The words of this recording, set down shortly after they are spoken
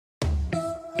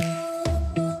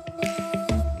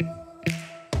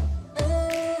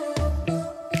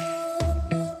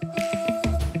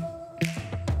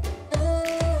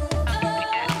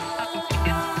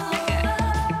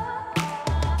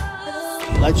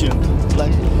legend.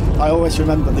 I always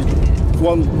remember the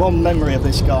one memory of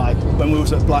this guy when we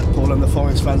was at Blackpool and the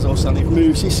Forest fans all saying, if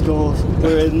Moussi scores,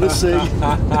 we're in the sea.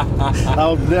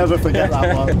 I'll never forget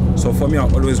that one. So for me, I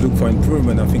always look for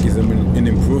improvement. I think it's an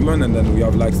improvement, and then we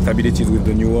have like stability with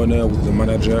the new owner, with the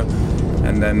manager,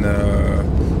 and then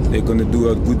they're going to do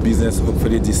a good business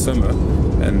hopefully this summer,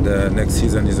 and next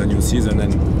season is a new season,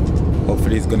 and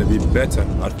hopefully it's going to be better.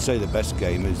 I'd say the best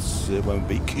game is when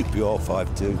we beat QPR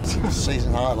 5-2.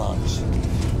 Season highlights.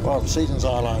 Well, the season's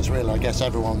highlights really, I guess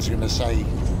everyone's going to say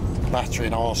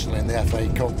battering Arsenal in the FA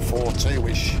Cup 4-2,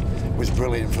 which was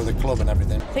brilliant for the club and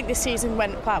everything. I think this season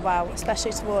went quite well,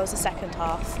 especially towards the second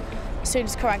half. As soon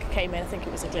as Karanka came in, I think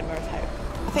it was a glimmer of hope.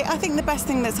 I think the best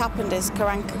thing that's happened is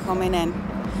Karanka coming in.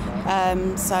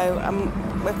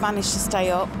 We've managed to stay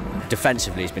up.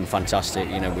 Defensively, it's been fantastic.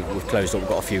 You know, we've closed up, we've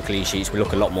got a few clean sheets. We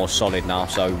look a lot more solid now,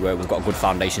 so we've got a good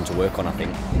foundation to work on, I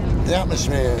think. The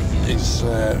atmosphere is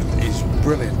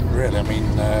brilliant, really. I mean,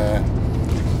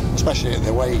 especially at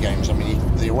the away games. I mean,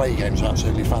 the away games are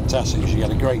absolutely fantastic. You get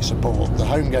a great support. The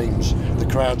home games, the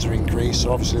crowds are increased,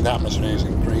 so obviously the atmosphere is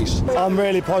increased. I'm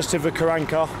really positive with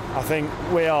Karanka. I think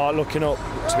we are looking up,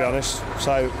 to be honest.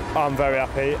 So I'm very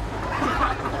happy.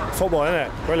 Football, isn't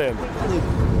it? Brilliant.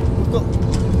 We've got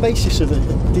the basis of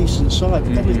a decent side.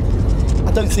 Probably,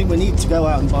 I don't think we need to go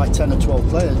out and buy 10 or 12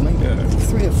 players. Maybe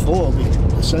 3 or 4 would be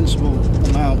a sensible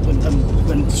amount,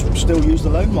 and still use the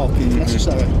loan market if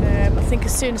necessary. I think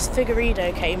as soon as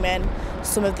Figueiredo came in,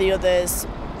 some of the others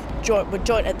were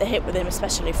joint at the hip with him,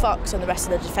 especially Fox and the rest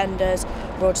of the defenders.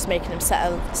 We're all just making him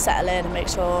settle in and make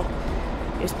sure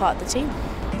he was part of the team.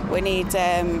 We need 2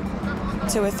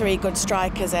 or 3 good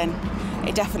strikers in.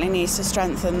 It definitely needs to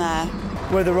strengthen there.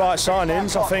 With the right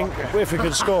signings, I think if we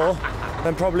could score,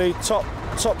 then probably top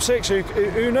 6.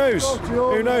 Who knows?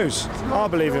 Who knows? I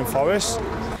believe in Forest.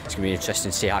 It's going to be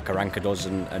interesting to see how Karanka does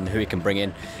and who he can bring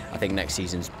in. I think next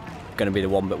season's going to be the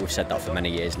one, but we've said that for many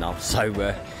years now. So,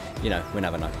 you know, we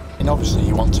never know. And obviously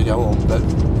you want to go up, but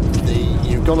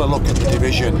you've got to look at the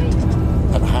division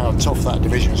and how tough that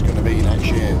division is going to be next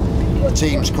year. The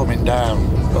teams coming down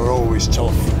are always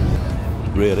tough.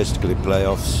 Realistically,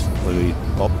 playoffs, we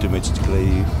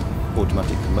optimistically,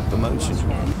 automatic promotion.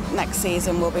 Next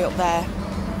season we'll be up there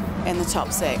in the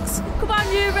top 6. Come on,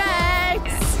 you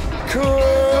Reds!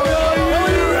 Cool.